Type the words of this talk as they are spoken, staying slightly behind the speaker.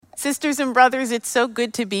Sisters and brothers, it's so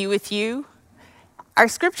good to be with you. Our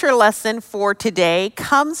scripture lesson for today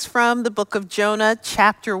comes from the book of Jonah,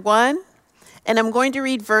 chapter 1, and I'm going to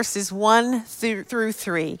read verses 1 through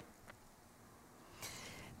 3.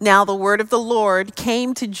 Now the word of the Lord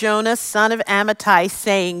came to Jonah, son of Amittai,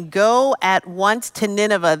 saying, "Go at once to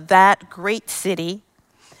Nineveh, that great city,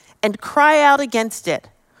 and cry out against it,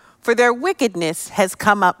 for their wickedness has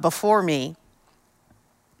come up before me."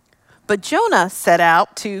 But Jonah set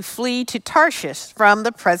out to flee to Tarshish from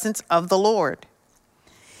the presence of the Lord.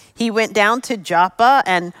 He went down to Joppa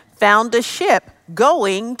and found a ship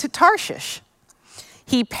going to Tarshish.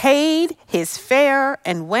 He paid his fare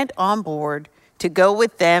and went on board to go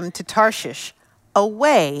with them to Tarshish,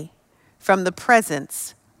 away from the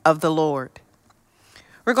presence of the Lord.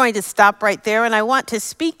 We're going to stop right there, and I want to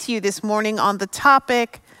speak to you this morning on the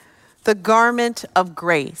topic, the garment of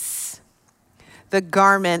grace. The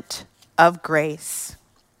garment of grace.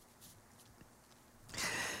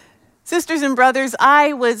 Sisters and brothers,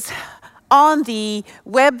 I was on the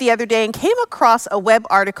web the other day and came across a web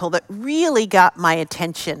article that really got my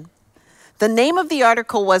attention. The name of the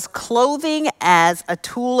article was "Clothing as a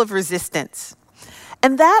Tool of Resistance."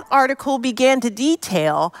 And that article began to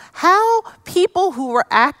detail how people who were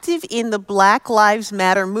active in the Black Lives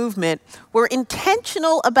Matter movement were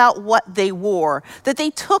intentional about what they wore, that they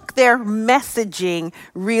took their messaging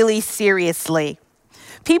really seriously.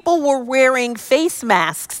 People were wearing face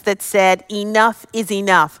masks that said, "Enough is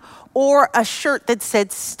enough," or a shirt that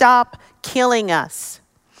said, "Stop killing us."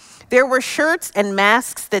 There were shirts and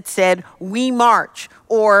masks that said, "We march,"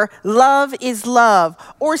 or "Love is love,"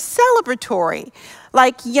 or celebratory,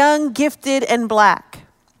 like "Young, Gifted, and Black."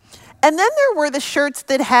 And then there were the shirts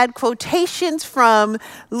that had quotations from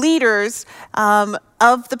leaders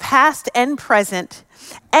of the past and present.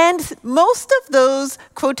 And most of those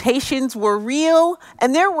quotations were real,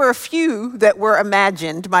 and there were a few that were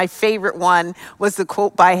imagined. My favorite one was the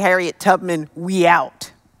quote by Harriet Tubman, "We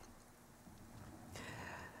out."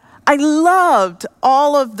 I loved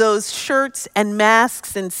all of those shirts and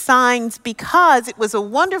masks and signs because it was a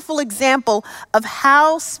wonderful example of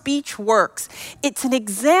how speech works. It's an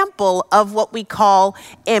example of what we call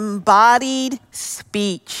embodied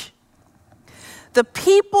speech. The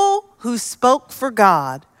people who spoke for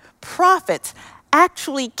God, prophets,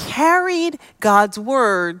 actually carried God's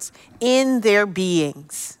words in their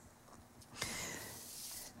beings.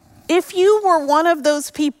 If you were one of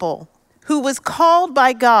those people who was called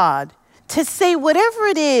by God to say whatever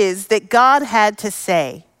it is that God had to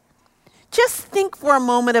say, just think for a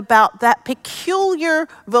moment about that peculiar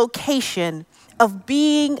vocation of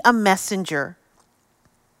being a messenger.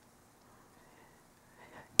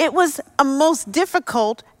 It was a most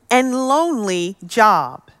difficult and lonely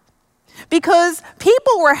job because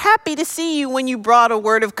people were happy to see you when you brought a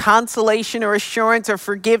word of consolation or assurance or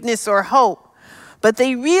forgiveness or hope. But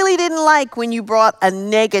they really didn't like when you brought a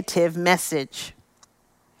negative message.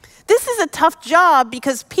 This is a tough job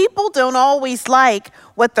because people don't always like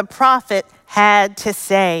what the prophet had to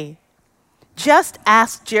say. Just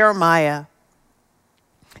ask Jeremiah.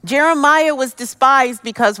 Jeremiah was despised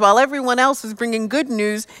because while everyone else was bringing good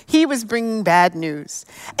news, he was bringing bad news.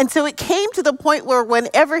 And so it came to the point where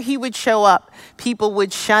whenever he would show up, people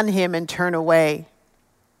would shun him and turn away.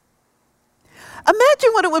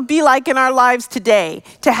 Imagine what it would be like in our lives today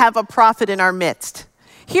to have a prophet in our midst.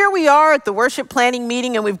 Here we are at the worship planning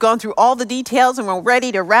meeting and we've gone through all the details and we're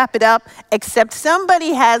ready to wrap it up, except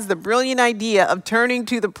somebody has the brilliant idea of turning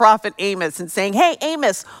to the prophet Amos and saying, "Hey,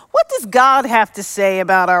 Amos, what does God have to say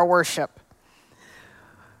about our worship?"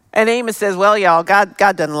 And Amos says, "Well, y'all, God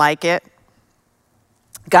doesn't like it.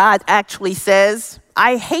 God actually says,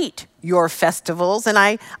 I hate your festivals and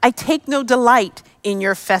I take no delight in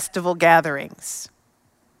your festival gatherings."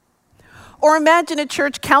 Or imagine a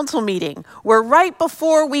church council meeting where right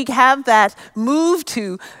before we have that move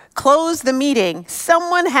to close the meeting,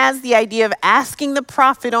 someone has the idea of asking the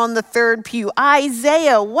prophet on the third pew,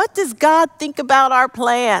 "Isaiah, what does God think about our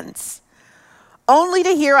plans?" Only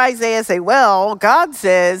to hear Isaiah say, "Well, God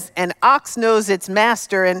says an ox knows its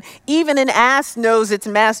master and even an ass knows its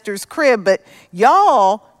master's crib, but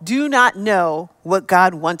y'all do not know what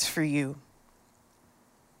God wants for you."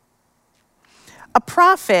 A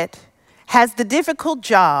prophet has the difficult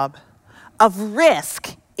job of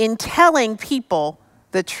risk in telling people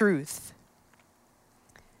the truth.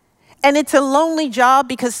 And it's a lonely job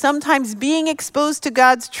because sometimes being exposed to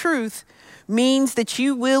God's truth means that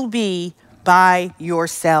you will be by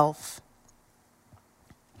yourself.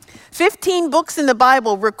 15 books in the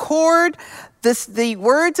Bible record the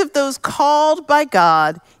words of those called by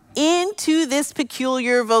God into this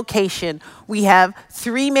peculiar vocation. We have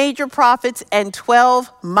 3 major prophets and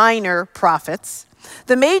 12 minor prophets.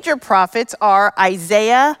 The major prophets are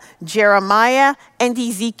Isaiah, Jeremiah, and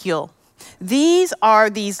Ezekiel. These are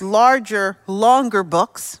these larger, longer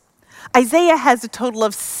books. Isaiah has a total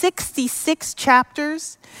of 66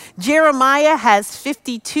 chapters. Jeremiah has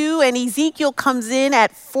 52, and Ezekiel comes in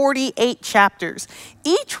at 48 chapters.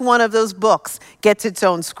 Each one of those books gets its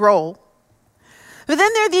own scroll. But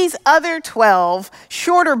then there are these other 12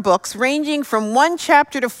 shorter books ranging from 1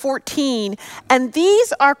 chapter to 14, and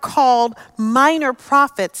these are called minor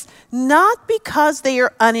prophets, not because they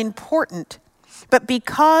are unimportant, but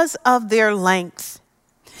because of their length.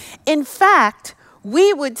 In fact,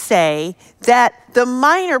 we would say that the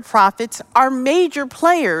minor prophets are major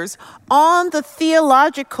players on the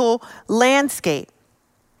theological landscape.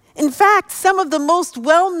 In fact, some of the most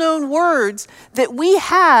well-known words that we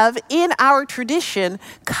have in our tradition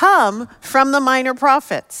come from the minor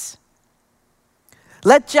prophets.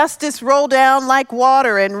 Let justice roll down like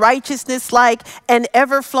water and righteousness like an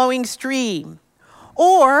ever-flowing stream.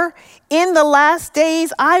 Or, in the last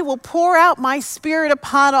days, I will pour out my spirit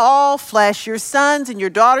upon all flesh. Your sons and your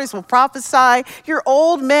daughters will prophesy. Your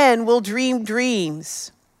old men will dream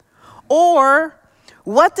dreams. Or,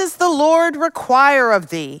 what does the Lord require of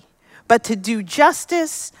thee, but to do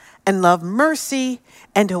justice and love mercy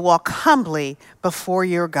and to walk humbly before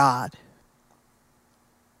your God?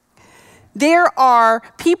 There are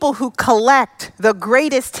people who collect the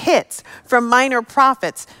greatest hits from minor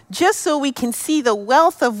prophets just so we can see the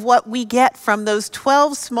wealth of what we get from those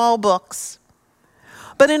 12 small books.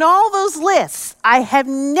 But in all those lists, I have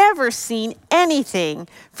never seen anything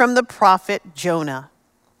from the prophet Jonah.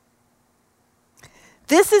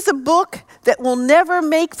 This is a book that will never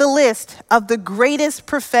make the list of the greatest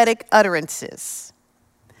prophetic utterances.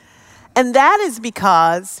 And that is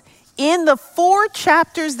because in the 4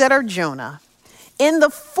 chapters that are Jonah, in the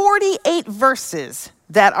 48 verses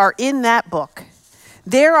that are in that book,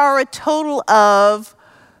 there are a total of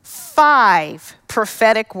 5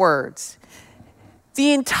 prophetic words.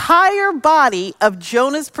 The entire body of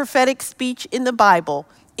Jonah's prophetic speech in the Bible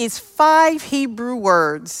is 5 Hebrew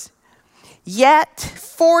words. Yet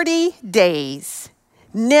 40 days,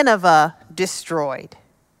 Nineveh destroyed.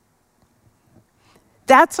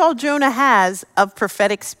 That's all Jonah has of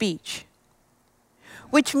prophetic speech,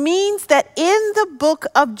 which means that in the book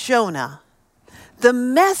of Jonah, the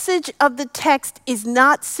message of the text is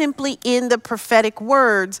not simply in the prophetic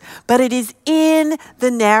words, but it is in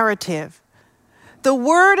the narrative. The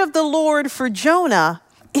word of the Lord for Jonah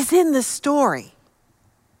is in the story.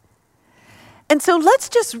 And so let's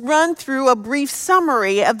just run through a brief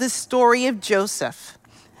summary of the story of Joseph.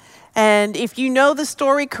 And if you know the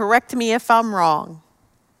story, correct me if I'm wrong.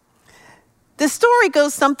 The story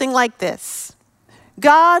goes something like this.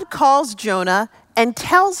 God calls Jonah and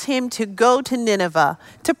tells him to go to Nineveh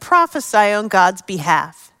to prophesy on God's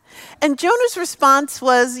behalf. And Jonah's response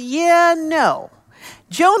was, yeah, no.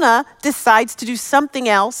 Jonah decides to do something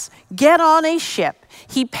else, get on a ship.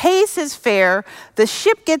 He pays his fare, the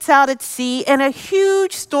ship gets out at sea, and a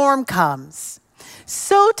huge storm comes.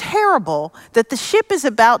 So terrible that the ship is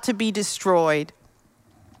about to be destroyed.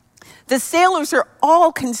 The sailors are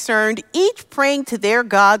all concerned, each praying to their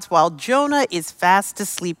gods while Jonah is fast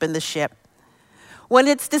asleep in the ship. When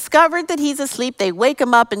it's discovered that he's asleep, they wake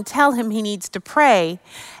him up and tell him he needs to pray.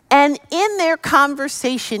 And in their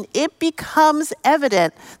conversation, it becomes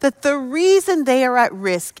evident that the reason they are at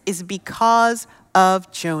risk is because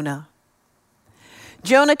of Jonah.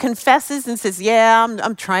 Jonah confesses and says, yeah,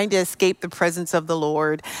 I'm trying to escape the presence of the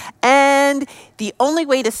Lord. And the only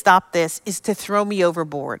way to stop this is to throw me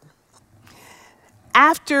overboard.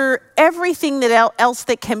 After everything else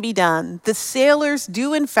that can be done, the sailors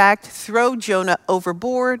do in fact throw Jonah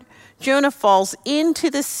overboard. Jonah falls into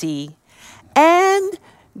the sea, and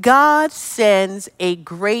God sends a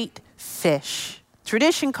great fish.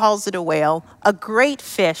 Tradition calls it a whale, a great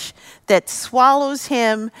fish that swallows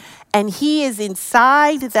him, and he is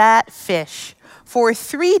inside that fish for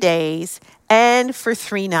 3 days and for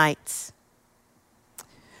 3 nights.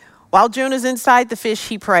 While Jonah's inside the fish,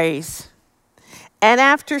 he prays. And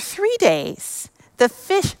after 3 days, the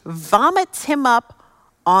fish vomits him up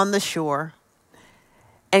on the shore.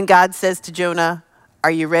 And God says to Jonah,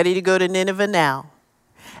 are you ready to go to Nineveh now?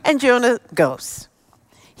 And Jonah goes.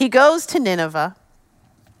 He goes to Nineveh,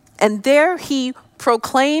 and there he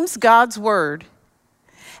proclaims God's word.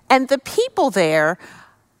 And the people there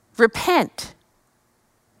repent.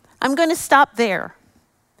 I'm going to stop there.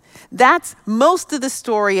 That's most of the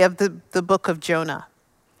story of the book of Jonah.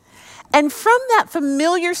 And from that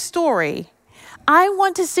familiar story, I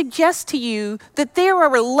want to suggest to you that there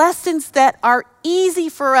are lessons that are easy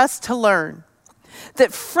for us to learn.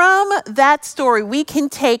 That from that story, we can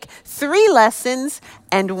take 3 lessons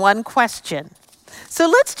and 1 question. So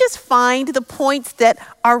let's just find the points that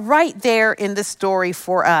are right there in the story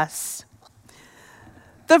for us.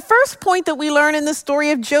 The first point that we learn in the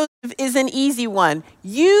story of Joseph is an easy one.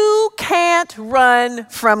 You can't run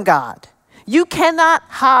from God. You cannot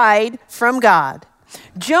hide from God.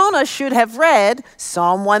 Jonah should have read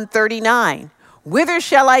Psalm 139. Whither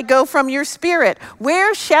shall I go from your spirit?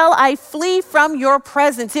 Where shall I flee from your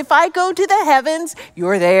presence? If I go to the heavens,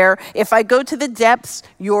 you're there. If I go to the depths,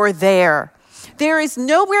 you're there. There is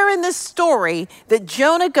nowhere in this story that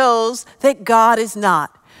Jonah goes that God is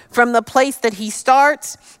not. From the place that he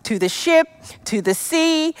starts, to the ship, to the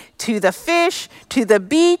sea, to the fish, to the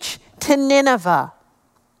beach, to Nineveh.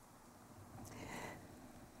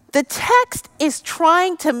 The text is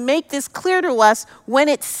trying to make this clear to us when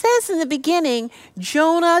it says in the beginning,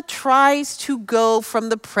 Jonah tries to go from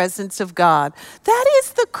the presence of God. That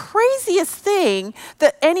is the craziest thing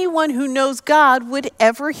that anyone who knows God would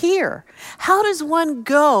ever hear. How does one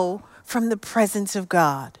go from the presence of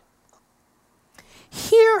God?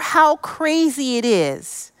 Hear how crazy it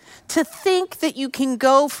is to think that you can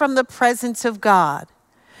go from the presence of God.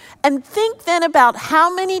 And think then about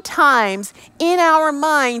how many times in our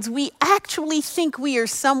minds we actually think we are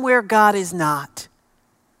somewhere God is not.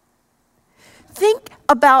 Think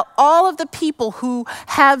about all of the people who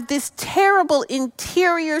have this terrible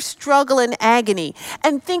interior struggle and agony,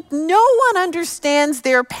 and think no one understands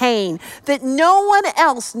their pain, that no one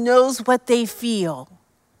else knows what they feel.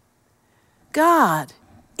 God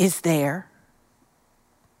is there.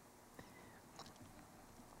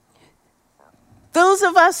 Those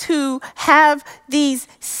of us who have these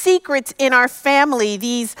secrets in our family,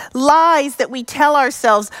 these lies that we tell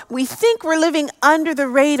ourselves, we think we're living under the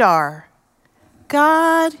radar.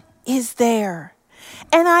 God is there.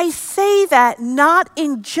 And I say that not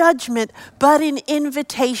in judgment, but in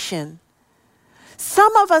invitation.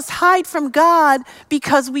 Some of us hide from God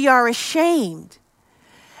because we are ashamed.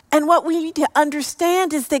 And what we need to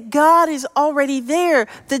understand is that God is already there.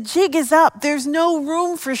 The jig is up. There's no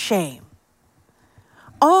room for shame.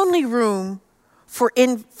 Only room for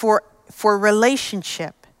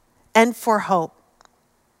relationship and for hope.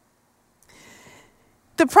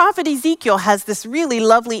 The prophet Ezekiel has this really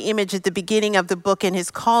lovely image at the beginning of the book in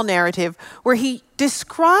his call narrative where he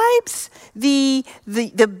describes the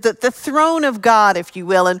throne of God, if you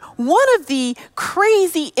will. And one of the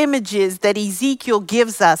crazy images that Ezekiel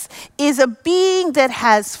gives us is a being that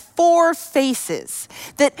has 4 faces,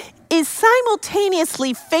 that is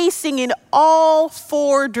simultaneously facing in all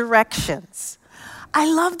 4 directions. I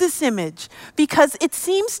love this image because it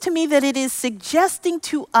seems to me that it is suggesting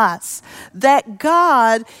to us that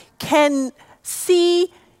God can see.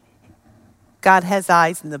 God has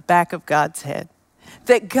eyes in the back of God's head.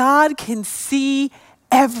 That God can see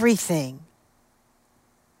everything.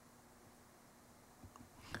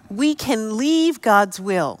 We can leave God's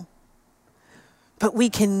will, but we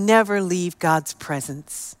can never leave God's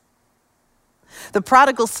presence. The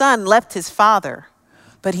prodigal son left his father,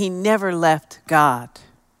 but he never left God.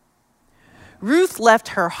 Ruth left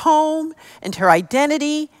her home and her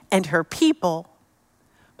identity and her people,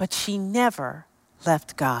 but she never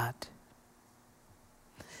left God.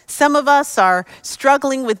 Some of us are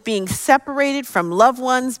struggling with being separated from loved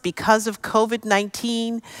ones because of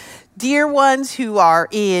COVID-19. Dear ones who are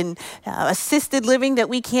in assisted living that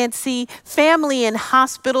we can't see, family in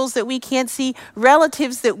hospitals that we can't see,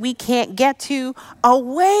 relatives that we can't get to,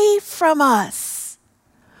 away from us,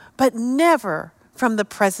 but never from the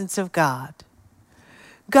presence of God.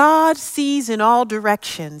 God sees in all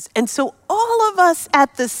directions, and so all of us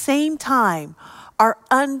at the same time are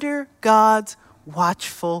under God's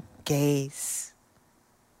watchful gaze.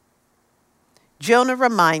 Jonah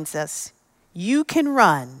reminds us, you can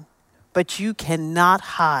run, but you cannot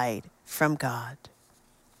hide from God.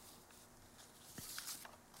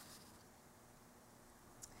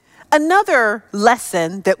 Another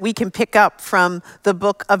lesson that we can pick up from the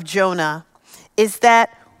book of Jonah is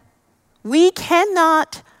that we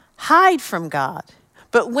cannot hide from God,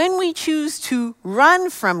 but when we choose to run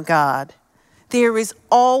from God, there is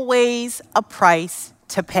always a price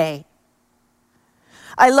to pay.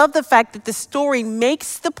 I love the fact that the story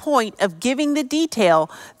makes the point of giving the detail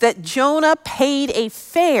that Jonah paid a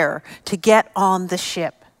fare to get on the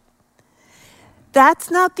ship. That's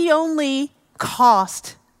not the only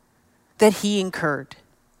cost that he incurred.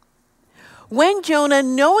 When Jonah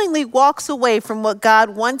knowingly walks away from what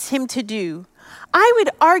God wants him to do, I would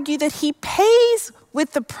argue that he pays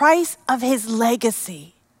with the price of his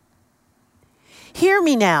legacy. Hear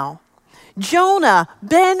me now. Jonah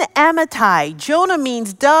ben Amittai. Jonah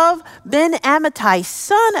means dove, ben Amittai,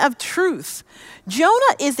 son of truth.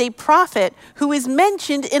 Jonah is a prophet who is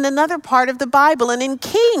mentioned in another part of the Bible. And in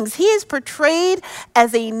Kings, he is portrayed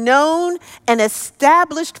as a known and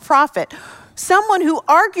established prophet, someone who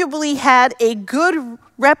arguably had a good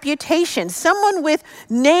reputation, someone with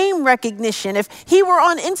name recognition. If he were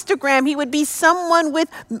on Instagram, he would be someone with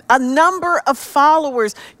a number of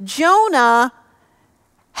followers. Jonah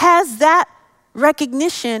has that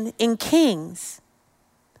recognition in Kings.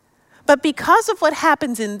 But because of what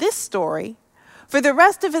happens in this story, for the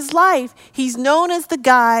rest of his life, he's known as the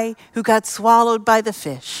guy who got swallowed by the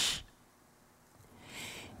fish.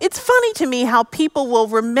 It's funny to me how people will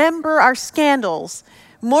remember our scandals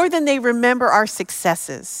more than they remember our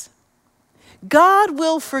successes. God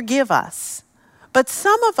will forgive us, but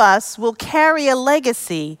some of us will carry a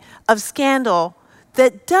legacy of scandal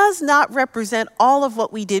that does not represent all of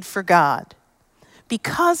what we did for God.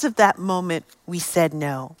 Because of that moment, we said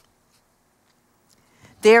no.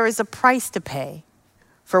 There is a price to pay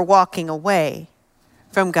for walking away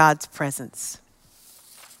from God's presence.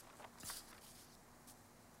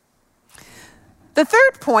 The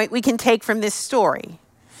third point we can take from this story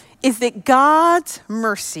is that God's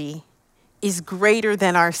mercy is greater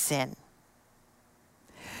than our sin.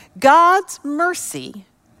 God's mercy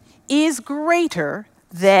is greater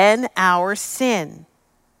than our sin.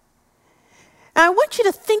 Now, I want you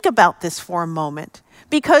to think about this for a moment,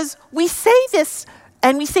 because we say this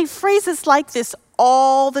and we say phrases like this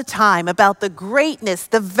all the time about the greatness,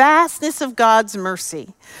 the vastness of God's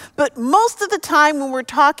mercy. But most of the time when we're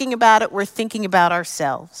talking about it, we're thinking about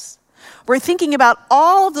ourselves. We're thinking about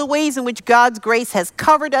all of the ways in which God's grace has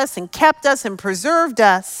covered us and kept us and preserved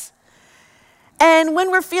us. And when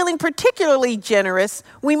we're feeling particularly generous,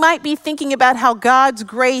 we might be thinking about how God's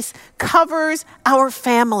grace covers our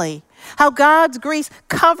family, how God's grace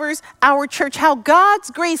covers our church, how God's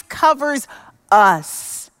grace covers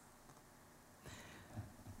us.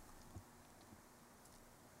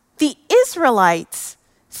 The Israelites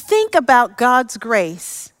think about God's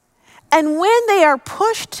grace, and when they are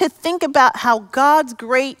pushed to think about how God's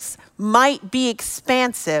grace might be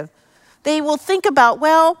expansive, they will think about,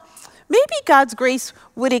 well, maybe God's grace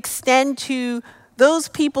would extend to those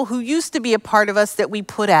people who used to be a part of us that we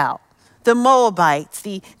put out. The Moabites,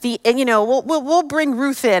 we'll bring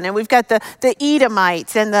Ruth in, and we've got the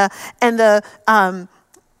Edomites and the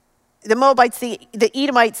Moabites, the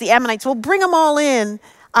Edomites, the Ammonites. We'll bring them all in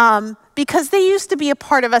because they used to be a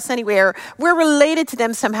part of us anyway. Or we're related to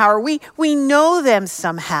them somehow, or we know them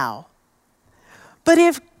somehow. But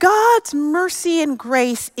if God's mercy and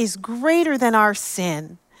grace is greater than our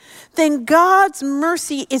sin, then God's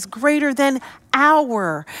mercy is greater than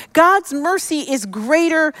God's mercy is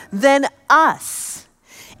greater than us.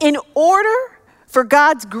 In order for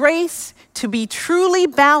God's grace to be truly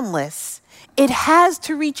boundless, it has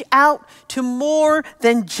to reach out to more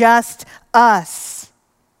than just us.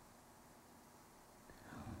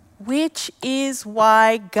 Which is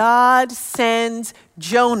why God sends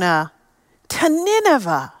Jonah to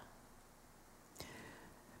Nineveh.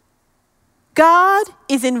 God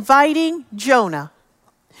is inviting Jonah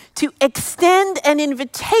to extend an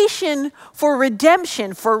invitation for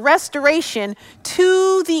redemption, for restoration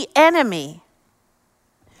to the enemy.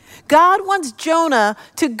 God wants Jonah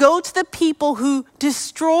to go to the people who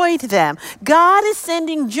destroyed them. God is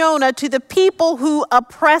sending Jonah to the people who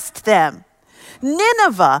oppressed them.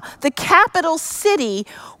 Nineveh, the capital city,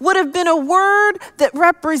 would have been a word that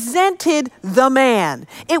represented the man.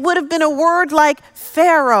 It would have been a word like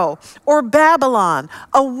Pharaoh or Babylon,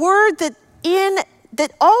 a word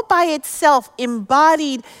that all by itself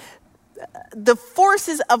embodied the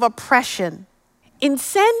forces of oppression. In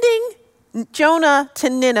sending Jonah to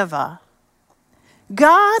Nineveh,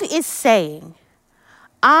 God is saying,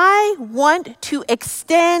 I want to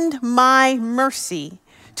extend my mercy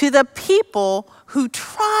to the people who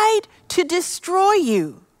tried to destroy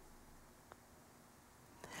you.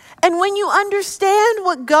 And when you understand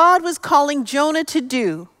what God was calling Jonah to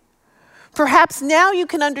do, perhaps now you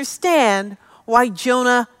can understand why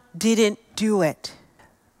Jonah didn't do it.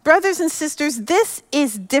 Brothers and sisters, this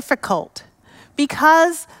is difficult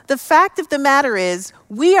because the fact of the matter is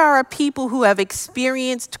we are a people who have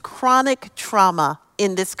experienced chronic trauma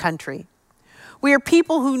in this country. We are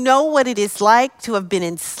people who know what it is like to have been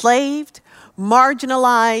enslaved,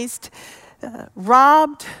 marginalized,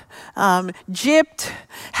 robbed, gypped,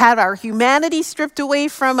 had our humanity stripped away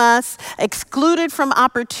from us, excluded from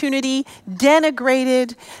opportunity,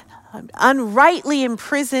 denigrated, unrightly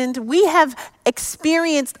imprisoned. We have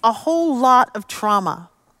experienced a whole lot of trauma.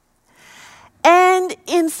 And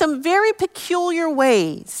in some very peculiar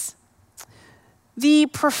ways, the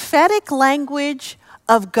prophetic language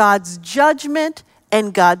of God's judgment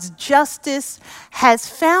and God's justice has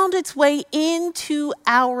found its way into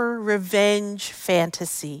our revenge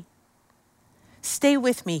fantasy. Stay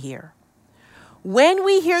with me here. When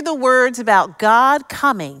we hear the words about God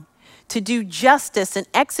coming to do justice and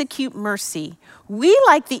execute mercy, we,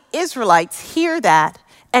 like the Israelites, hear that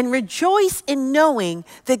and rejoice in knowing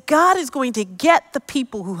that God is going to get the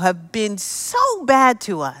people who have been so bad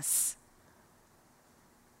to us.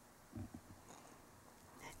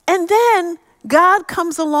 And then God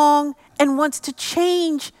comes along and wants to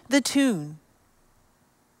change the tune.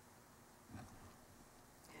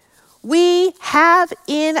 We have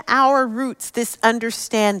in our roots this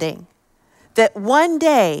understanding that one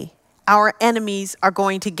day our enemies are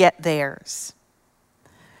going to get theirs.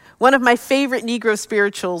 One of my favorite Negro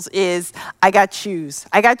spirituals is, I got shoes.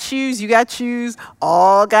 I got shoes, you got shoes,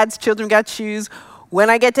 all God's children got shoes. When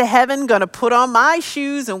I get to heaven, gonna put on my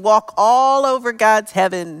shoes and walk all over God's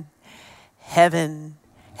heaven. Heaven,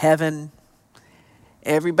 heaven.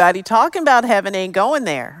 Everybody talking about heaven ain't going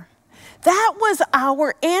there. That was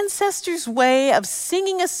our ancestors' way of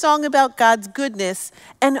singing a song about God's goodness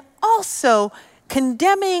and also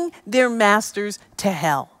condemning their masters to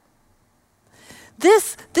hell.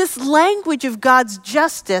 This language of God's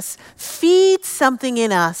justice feeds something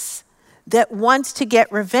in us that wants to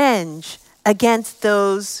get revenge against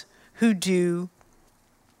those who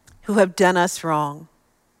have done us wrong.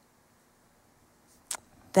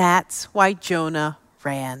 That's why Jonah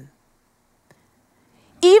ran.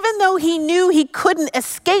 Even though he knew he couldn't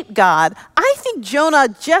escape God, I think Jonah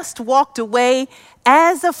just walked away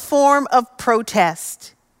as a form of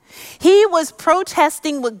protest. He was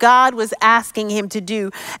protesting what God was asking him to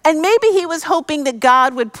do. And maybe he was hoping that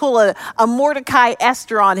God would pull a Mordecai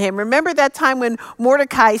Esther on him. Remember that time when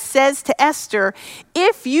Mordecai says to Esther,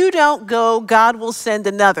 if you don't go, God will send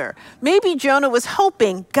another. Maybe Jonah was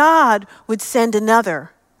hoping God would send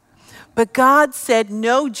another. But God said,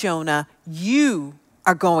 no, Jonah, you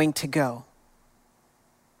are going to go.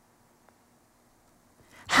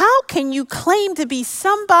 How can you claim to be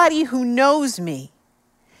somebody who knows me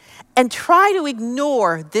and try to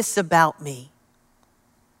ignore this about me?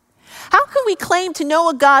 How can we claim to know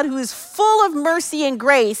a God who is full of mercy and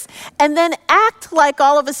grace and then act like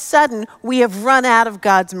all of a sudden we have run out of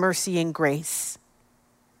God's mercy and grace?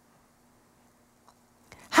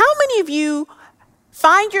 How many of you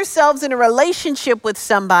find yourselves in a relationship with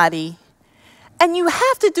somebody and you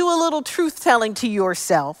have to do a little truth-telling to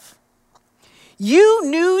yourself? You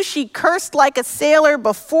knew she cursed like a sailor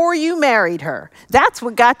before you married her. That's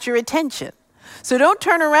what got your attention. So don't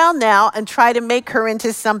turn around now and try to make her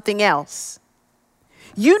into something else.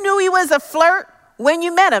 You knew he was a flirt when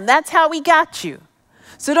you met him. That's how he got you.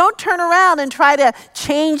 So don't turn around and try to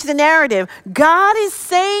change the narrative. God is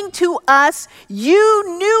saying to us,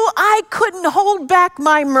 you knew I couldn't hold back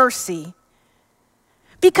my mercy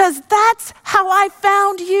because that's how I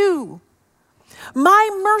found you. My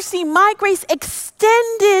mercy, my grace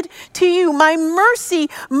extended to you. My mercy,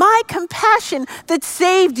 my compassion that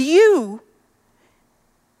saved you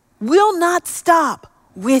will not stop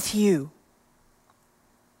with you.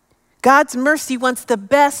 God's mercy wants the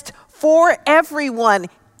best for everyone,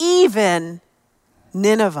 even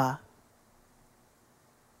Nineveh.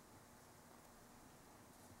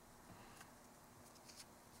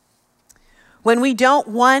 When we don't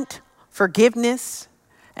want forgiveness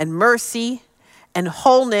and mercy and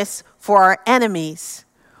wholeness for our enemies,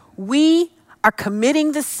 we are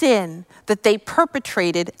committing the sin that they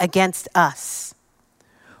perpetrated against us.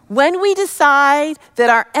 When we decide that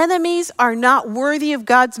our enemies are not worthy of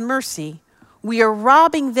God's mercy, we are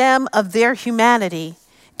robbing them of their humanity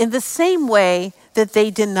in the same way that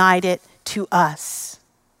they denied it to us.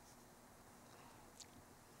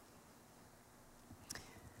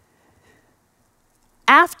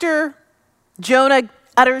 After Jonah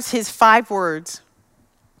utters his 5 words,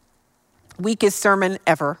 weakest sermon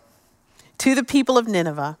ever, to the people of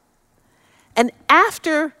Nineveh, and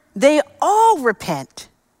after they all repent,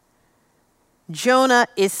 Jonah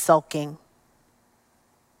is sulking.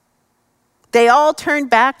 They all turned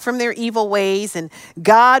back from their evil ways and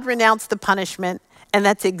God renounced the punishment, and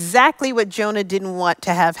that's exactly what Jonah didn't want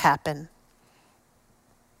to have happen.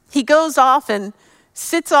 He goes off and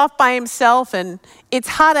sits off by himself, and it's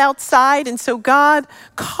hot outside, and so God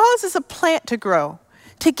causes a plant to grow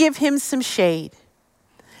to give him some shade.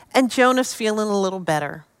 And Jonah's feeling a little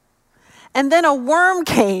better. And then a worm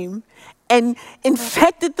came and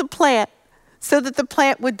infected the plant so that the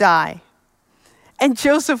plant would die. And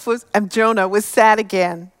Jonah was sad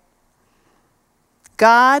again.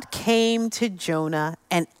 God came to Jonah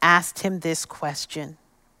and asked him this question: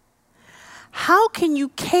 how can you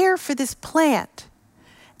care for this plant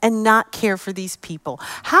and not care for these people?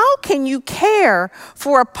 How can you care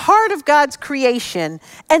for a part of God's creation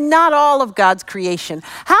and not all of God's creation?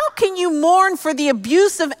 How can you mourn for the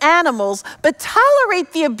abuse of animals but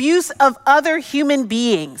tolerate the abuse of other human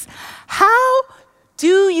beings? How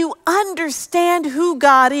do you understand who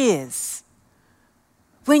God is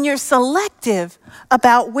when you're selective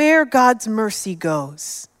about where God's mercy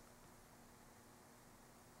goes?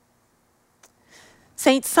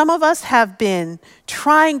 Saints, some of us have been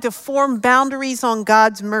trying to form boundaries on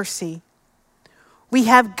God's mercy. We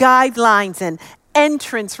have guidelines and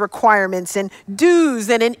entrance requirements and dues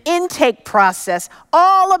and an intake process,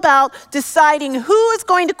 all about deciding who is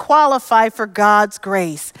going to qualify for God's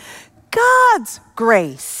grace. God's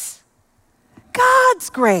grace. God's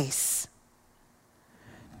grace.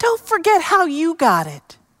 Don't forget how you got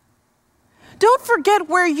it. Don't forget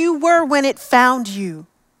where you were when it found you.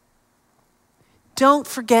 Don't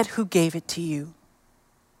forget who gave it to you.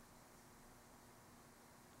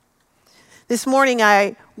 This morning,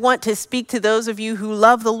 I want to speak to those of you who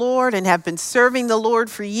love the Lord and have been serving the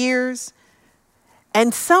Lord for years.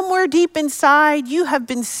 And somewhere deep inside, you have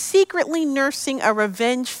been secretly nursing a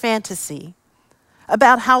revenge fantasy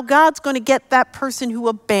about how God's going to get that person who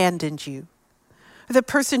abandoned you, the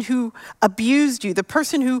person who abused you, the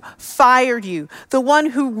person who fired you, the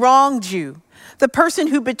one who wronged you, the person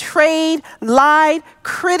who betrayed, lied,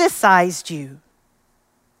 criticized you.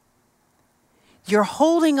 You're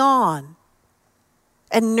holding on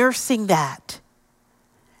and nursing that.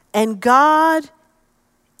 And God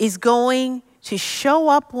is going to show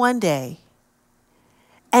up one day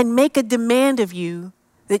and make a demand of you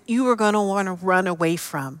that you are going to want to run away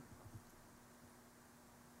from.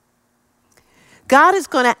 God is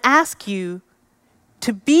going to ask you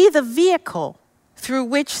to be the vehicle through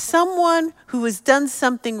which someone who has done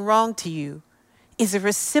something wrong to you is a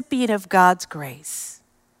recipient of God's grace.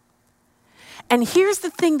 And here's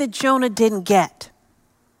the thing that Jonah didn't get.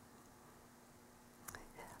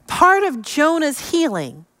 Part of Jonah's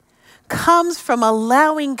healing comes from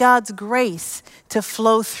allowing God's grace to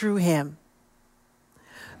flow through him.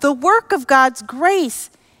 The work of God's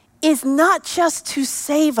grace is not just to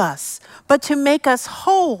save us, but to make us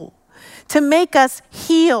whole, to make us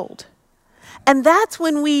healed. And that's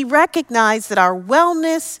when we recognize that our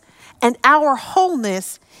wellness and our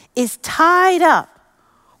wholeness is tied up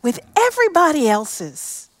with everybody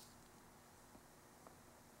else's.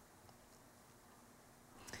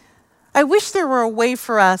 I wish there were a way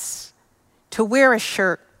for us to wear a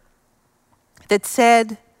shirt that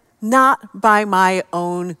said, "Not by my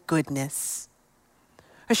own goodness."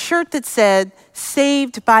 A shirt that said,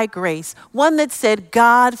 "Saved by grace." One that said,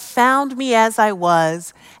 "God found me as I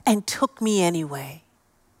was and took me anyway."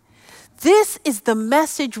 This is the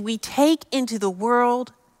message we take into the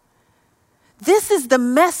world. This is the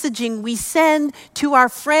messaging we send to our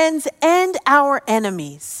friends and our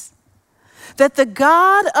enemies. That the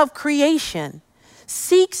God of creation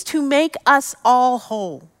seeks to make us all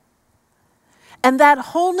whole. And that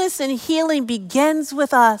wholeness and healing begins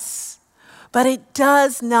with us, but it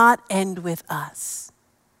does not end with us.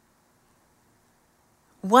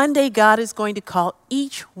 One day God is going to call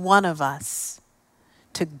each one of us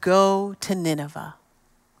to go to Nineveh.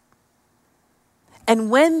 And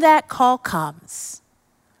when that call comes,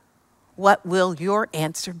 what will your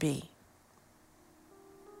answer be?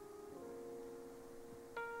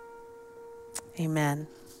 Amen.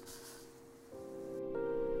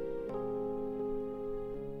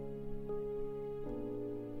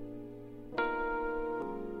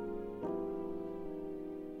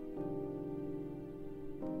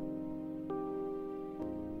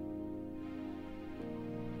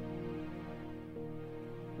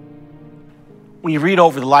 When you read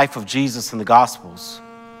over the life of Jesus in the Gospels,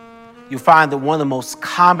 you'll find that one of the most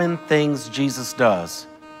common things Jesus does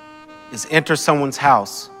is enter someone's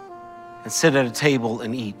house and sit at a table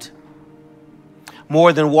and eat.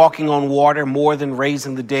 More than walking on water, more than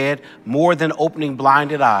raising the dead, more than opening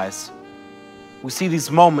blinded eyes, we see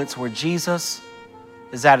these moments where Jesus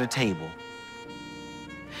is at a table.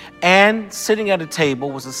 And sitting at a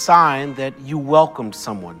table was a sign that you welcomed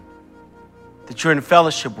someone, that you're in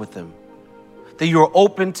fellowship with them, that you're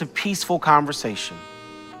open to peaceful conversation.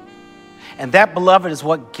 And that, beloved, is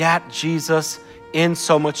what got Jesus in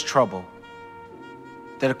so much trouble.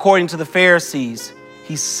 That according to the Pharisees,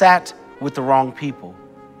 he sat with the wrong people.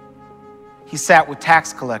 He sat with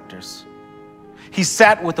tax collectors. He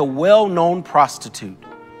sat with a well-known prostitute.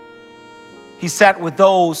 He sat with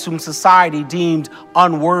those whom society deemed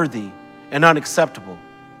unworthy and unacceptable.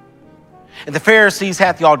 And the Pharisees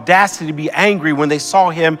had the audacity to be angry when they saw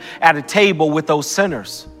him at a table with those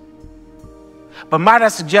sinners. But might I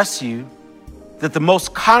suggest to you that the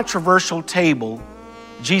most controversial table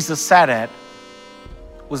Jesus sat at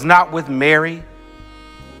was not with Mary,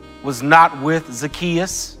 was not with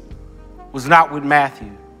Zacchaeus, was not with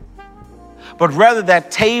Matthew, but rather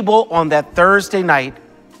that table on that Thursday night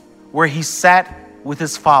where he sat with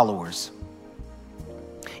his followers.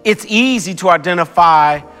 It's easy to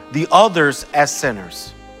identify the others as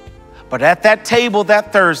sinners, but at that table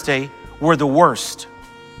that Thursday were the worst,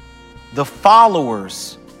 the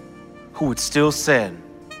followers who would still sin,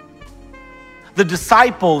 the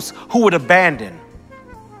disciples who would abandon,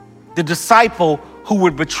 the disciple who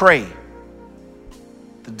would betray,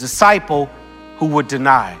 the disciple who would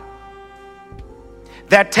deny.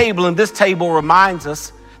 That table and this table reminds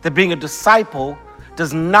us that being a disciple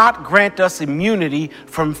does not grant us immunity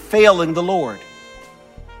from failing the Lord,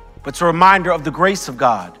 but it's a reminder of the grace of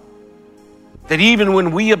God, that even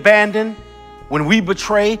when we abandon, when we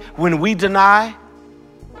betray, when we deny,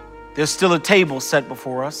 there's still a table set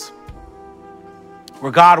before us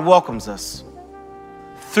where God welcomes us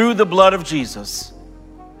through the blood of Jesus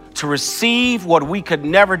to receive what we could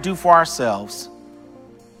never do for ourselves,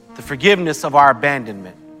 the forgiveness of our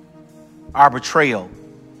abandonment, our betrayal,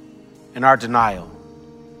 and our denial.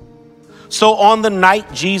 So on the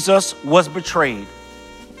night Jesus was betrayed,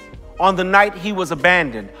 on the night he was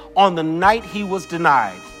abandoned, on the night he was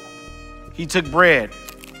denied, he took bread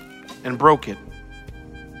and broke it.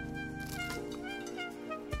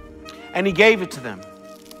 And he gave it to them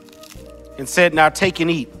and said, "Now take and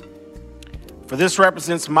eat, for this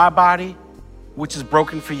represents my body, which is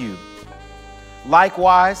broken for you."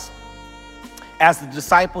 Likewise, as the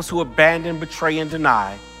disciples who abandon, betray, and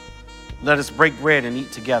deny, let us break bread and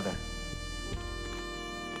eat together.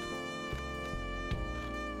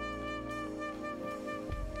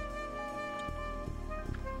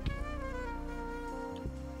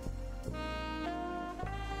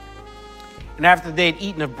 And after they had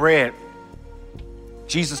eaten of bread,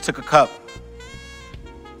 Jesus took a cup.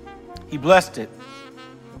 He blessed it.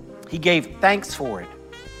 He gave thanks for it.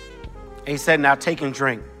 And he said, "Now take and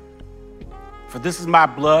drink. For this is my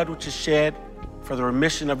blood, which is shed for the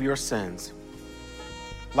remission of your sins."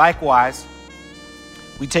 Likewise,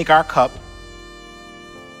 we take our cup,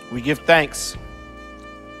 we give thanks,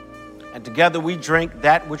 and together we drink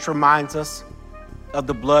that which reminds us of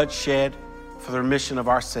the blood shed for the remission of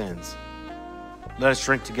our sins. Let us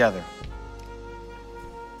drink together.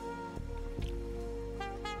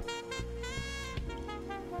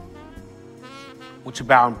 Would you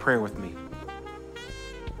bow in prayer with me?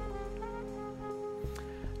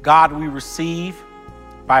 God, we receive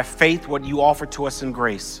by faith what you offer to us in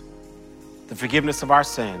grace, the forgiveness of our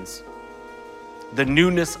sins, the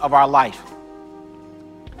newness of our life,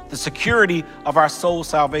 the security of our soul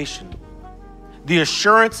salvation, the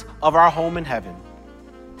assurance of our home in heaven,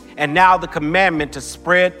 and now the commandment to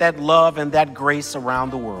spread that love and that grace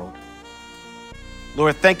around the world.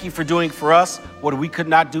 Lord, thank you for doing for us what we could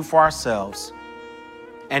not do for ourselves.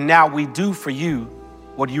 And now we do for you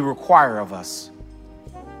what you require of us,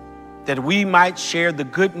 that we might share the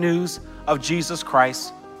good news of Jesus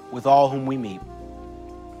Christ with all whom we meet.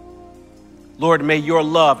 Lord, may your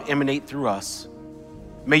love emanate through us.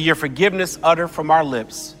 May your forgiveness utter from our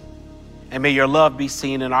lips, and may your love be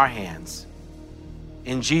seen in our hands.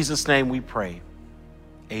 In Jesus' name we pray.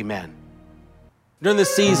 Amen. During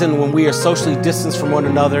this season when we are socially distanced from one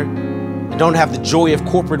another and don't have the joy of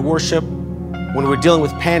corporate worship, when we're dealing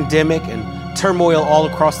with pandemic and turmoil all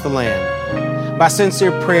across the land, my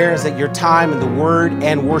sincere prayer is that your time in the word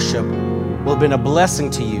and worship will have been a blessing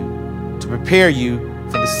to you to prepare you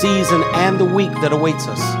for the season and the week that awaits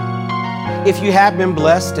us. If you have been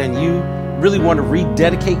blessed and you really want to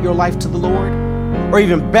rededicate your life to the Lord, or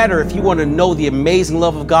even better, if you want to know the amazing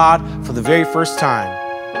love of God for the very first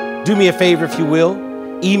time, do me a favor, if you will,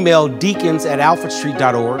 email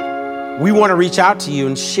deacons@alfredstreet.org. We want to reach out to you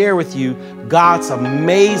and share with you God's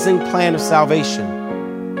amazing plan of salvation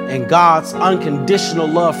and God's unconditional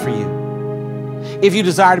love for you. If you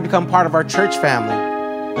desire to become part of our church family,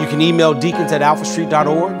 you can email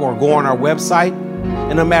deacons@alfredstreet.org or go on our website.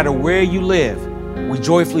 And no matter where you live, we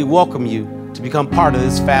joyfully welcome you to become part of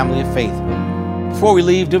this family of faith. Before we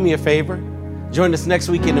leave, do me a favor. Join us next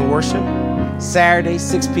weekend in worship. Saturday,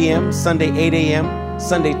 6 p.m., Sunday, 8 a.m.,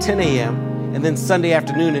 Sunday, 10 a.m., and then Sunday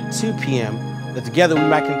afternoon at 2 p.m., that together we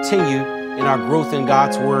might continue in our growth in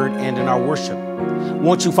God's word and in our worship.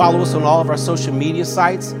 Won't you follow us on all of our social media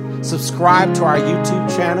sites? Subscribe to our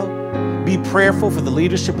YouTube channel. Be prayerful for the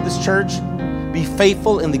leadership of this church. Be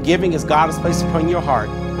faithful in the giving as God has placed upon your heart,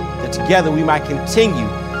 that together we might continue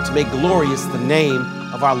to make glorious the name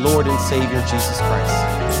of our Lord and Savior, Jesus Christ.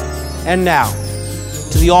 And now,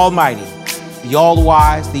 to the Almighty, the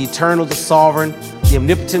All-Wise, the Eternal, the Sovereign, the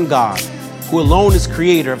Omnipotent God, who alone is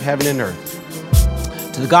creator of heaven and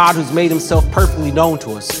earth. To the God who's made himself perfectly known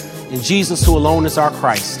to us, in Jesus who alone is our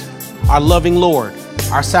Christ, our loving Lord,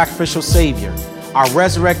 our sacrificial Savior, our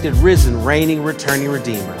resurrected, risen, reigning, returning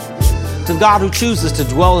Redeemer. To the God who chooses to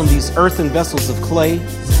dwell in these earthen vessels of clay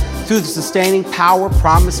through the sustaining power,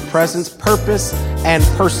 promise, presence, purpose, and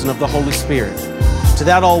person of the Holy Spirit. To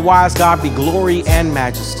that all-wise God be glory and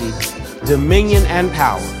majesty, dominion and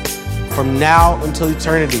power, from now until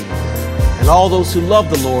eternity. And all those who love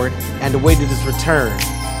the Lord and awaited his return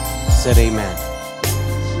said amen.